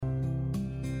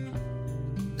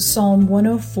Psalm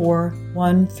 104,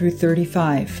 1 through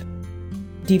 35.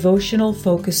 Devotional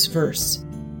focus verse.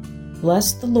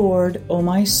 Bless the Lord, O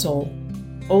my soul.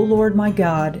 O Lord my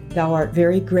God, thou art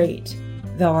very great.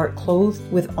 Thou art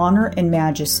clothed with honor and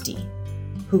majesty,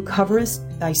 who coverest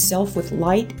thyself with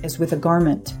light as with a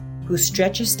garment, who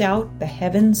stretchest out the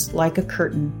heavens like a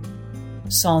curtain.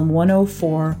 Psalm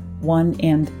 104, 1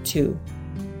 and 2.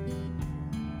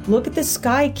 Look at the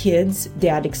sky, kids,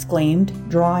 Dad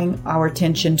exclaimed, drawing our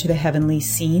attention to the heavenly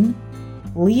scene.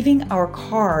 Leaving our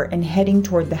car and heading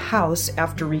toward the house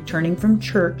after returning from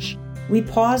church, we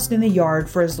paused in the yard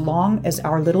for as long as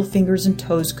our little fingers and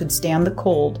toes could stand the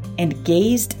cold and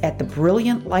gazed at the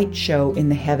brilliant light show in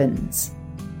the heavens.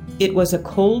 It was a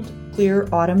cold, clear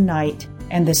autumn night,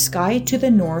 and the sky to the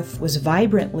north was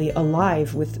vibrantly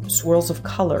alive with swirls of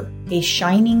color, a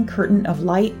shining curtain of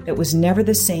light that was never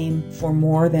the same for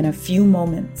more than a few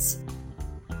moments.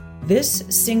 This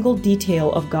single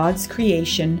detail of God's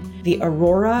creation, the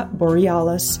aurora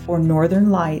borealis or northern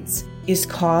lights, is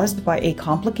caused by a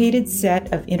complicated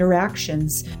set of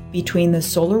interactions between the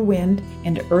solar wind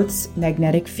and Earth's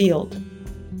magnetic field.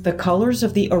 The colors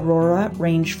of the aurora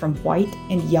range from white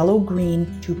and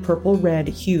yellow-green to purple-red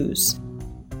hues.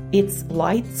 Its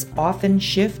lights often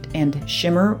shift and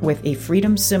shimmer with a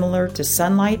freedom similar to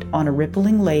sunlight on a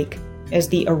rippling lake as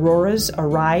the auroras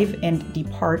arrive and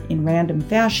depart in random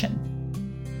fashion.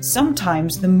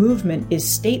 Sometimes the movement is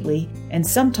stately and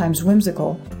sometimes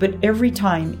whimsical, but every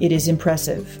time it is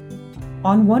impressive.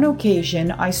 On one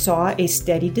occasion, I saw a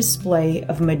steady display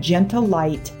of magenta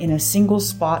light in a single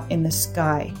spot in the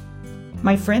sky.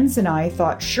 My friends and I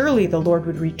thought surely the Lord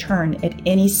would return at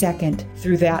any second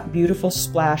through that beautiful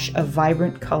splash of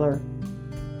vibrant color.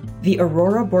 The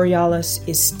aurora borealis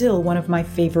is still one of my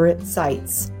favorite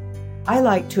sights. I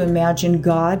like to imagine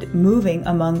God moving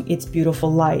among its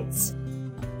beautiful lights.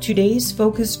 Today's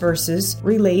focus verses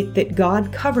relate that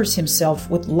God covers himself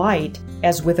with light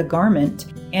as with a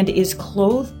garment and is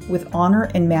clothed with honor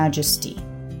and majesty.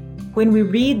 When we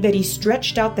read that he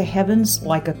stretched out the heavens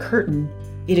like a curtain,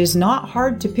 it is not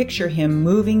hard to picture him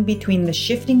moving between the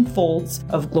shifting folds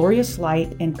of glorious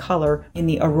light and color in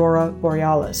the aurora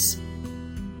borealis.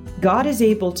 God is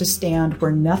able to stand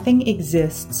where nothing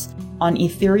exists, on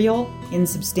ethereal,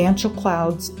 insubstantial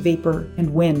clouds, vapor,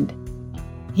 and wind.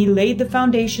 He laid the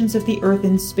foundations of the earth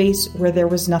in space where there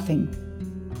was nothing.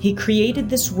 He created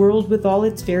this world with all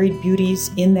its varied beauties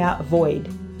in that void.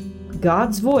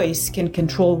 God's voice can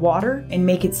control water and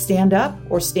make it stand up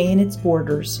or stay in its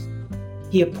borders.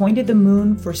 He appointed the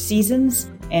moon for seasons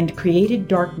and created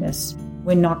darkness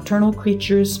when nocturnal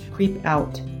creatures creep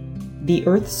out. The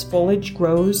earth's foliage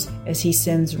grows as he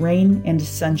sends rain and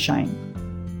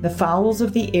sunshine. The fowls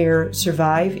of the air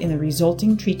survive in the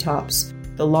resulting treetops.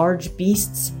 The large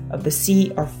beasts of the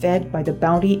sea are fed by the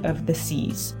bounty of the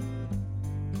seas.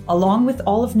 Along with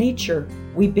all of nature,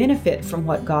 we benefit from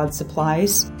what God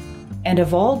supplies. And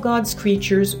of all God's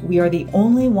creatures, we are the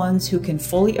only ones who can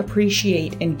fully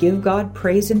appreciate and give God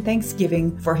praise and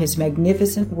thanksgiving for his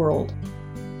magnificent world.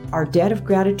 Our debt of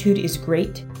gratitude is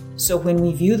great, so when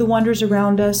we view the wonders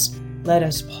around us, let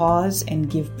us pause and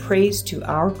give praise to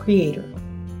our Creator.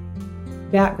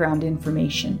 Background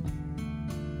information.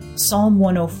 Psalm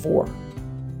 104.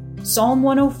 Psalm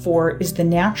 104 is the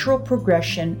natural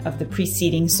progression of the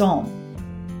preceding psalm.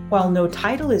 While no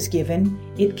title is given,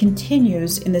 it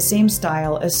continues in the same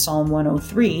style as Psalm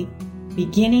 103,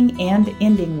 beginning and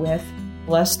ending with,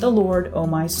 Bless the Lord, O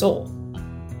my soul.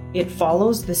 It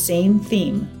follows the same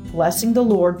theme, blessing the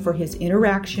Lord for his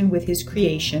interaction with his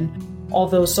creation,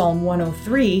 although Psalm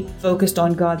 103 focused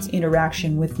on God's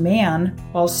interaction with man,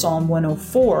 while Psalm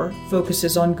 104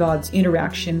 focuses on God's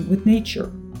interaction with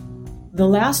nature. The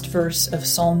last verse of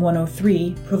Psalm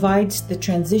 103 provides the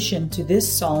transition to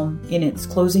this psalm in its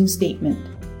closing statement,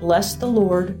 Bless the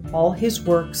Lord, all his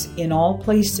works in all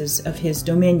places of his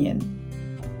dominion.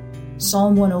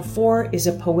 Psalm 104 is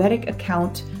a poetic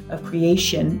account of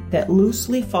creation that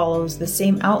loosely follows the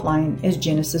same outline as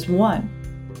Genesis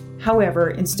 1.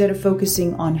 However, instead of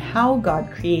focusing on how God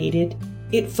created,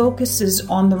 it focuses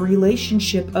on the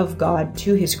relationship of God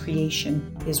to his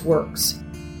creation, his works.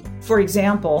 For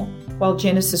example, while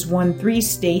Genesis 1:3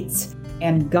 states,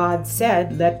 And God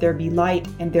said, Let there be light,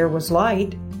 and there was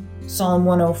light, Psalm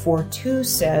 104:2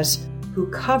 says,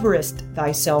 Who coverest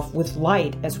thyself with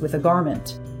light as with a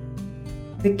garment.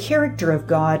 The character of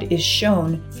God is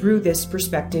shown through this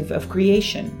perspective of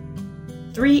creation.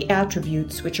 3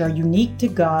 attributes which are unique to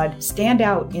God stand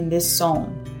out in this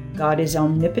psalm. God is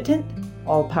omnipotent,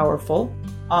 all-powerful,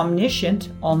 omniscient,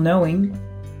 all-knowing,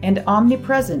 and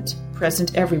omnipresent,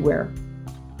 present everywhere.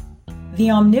 The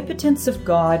omnipotence of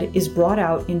God is brought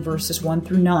out in verses 1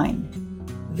 through 9.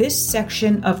 This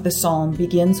section of the psalm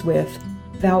begins with,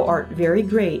 "Thou art very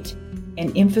great,"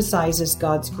 and emphasizes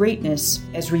God's greatness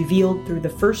as revealed through the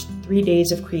first 3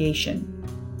 days of creation.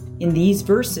 In these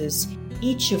verses,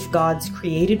 each of God's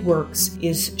created works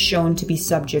is shown to be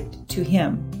subject to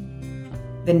Him.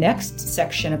 The next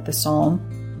section of the psalm,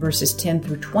 verses 10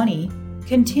 through 20,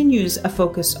 continues a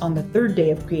focus on the 3rd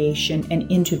day of creation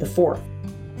and into the 4th.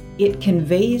 It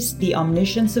conveys the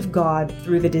omniscience of God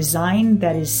through the design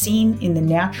that is seen in the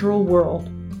natural world.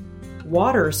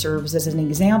 Water serves as an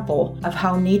example of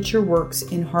how nature works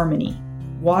in harmony.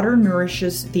 Water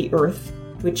nourishes the earth,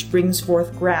 which brings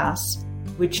forth grass,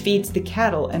 which feeds the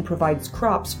cattle and provides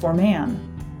crops for man.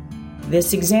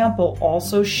 This example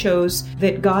also shows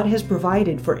that God has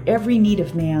provided for every need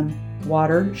of man: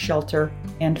 water, shelter,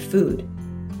 and food.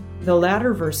 The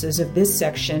latter verses of this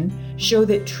section show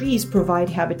that trees provide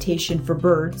habitation for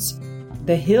birds,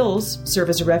 the hills serve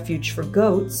as a refuge for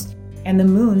goats, and the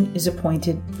moon is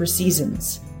appointed for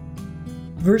seasons.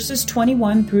 Verses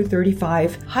 21 through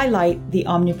 35 highlight the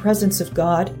omnipresence of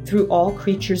God through all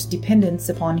creatures' dependence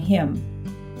upon Him.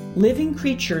 Living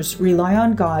creatures rely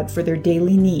on God for their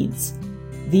daily needs.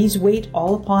 These wait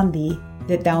all upon Thee,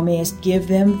 that Thou mayest give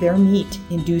them their meat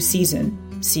in due season,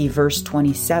 see verse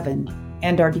 27,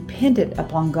 and are dependent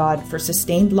upon God for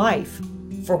sustained life,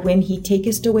 for when He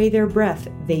taketh away their breath,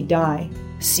 they die,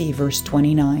 see verse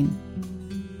 29.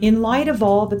 In light of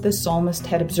all that the psalmist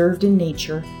had observed in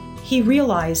nature, he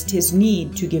realized his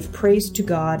need to give praise to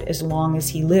God as long as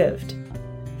he lived.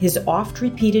 His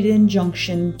oft-repeated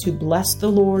injunction to bless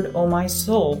the Lord, O my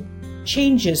soul,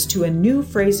 changes to a new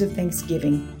phrase of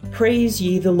thanksgiving, praise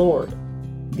ye the Lord.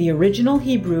 The original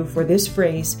Hebrew for this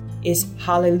phrase is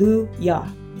hallelujah.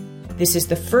 This is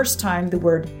the first time the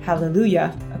word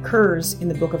hallelujah occurs in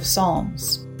the book of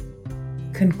Psalms.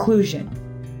 Conclusion.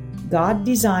 God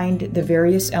designed the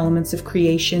various elements of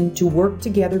creation to work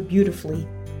together beautifully,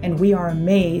 and we are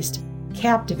amazed,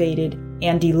 captivated,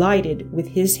 and delighted with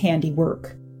His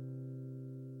handiwork.